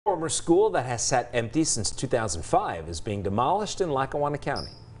Former school that has sat empty since 2005 is being demolished in Lackawanna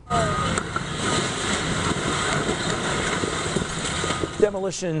County.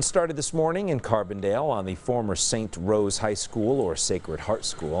 Demolition started this morning in Carbondale on the former St. Rose High School or Sacred Heart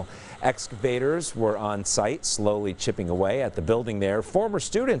School. Excavators were on site, slowly chipping away at the building there. Former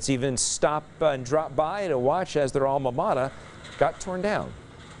students even stopped and dropped by to watch as their alma mater got torn down.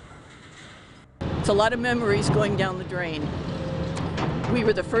 It's a lot of memories going down the drain. We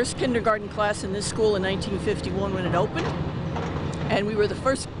were the first kindergarten class in this school in 1951 when it opened, and we were the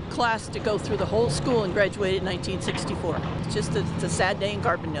first class to go through the whole school and graduate in 1964. It's a sad day in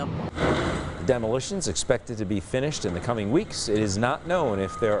Carbondale. The demolition is expected to be finished in the coming weeks. It is not known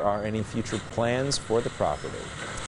if there are any future plans for the property.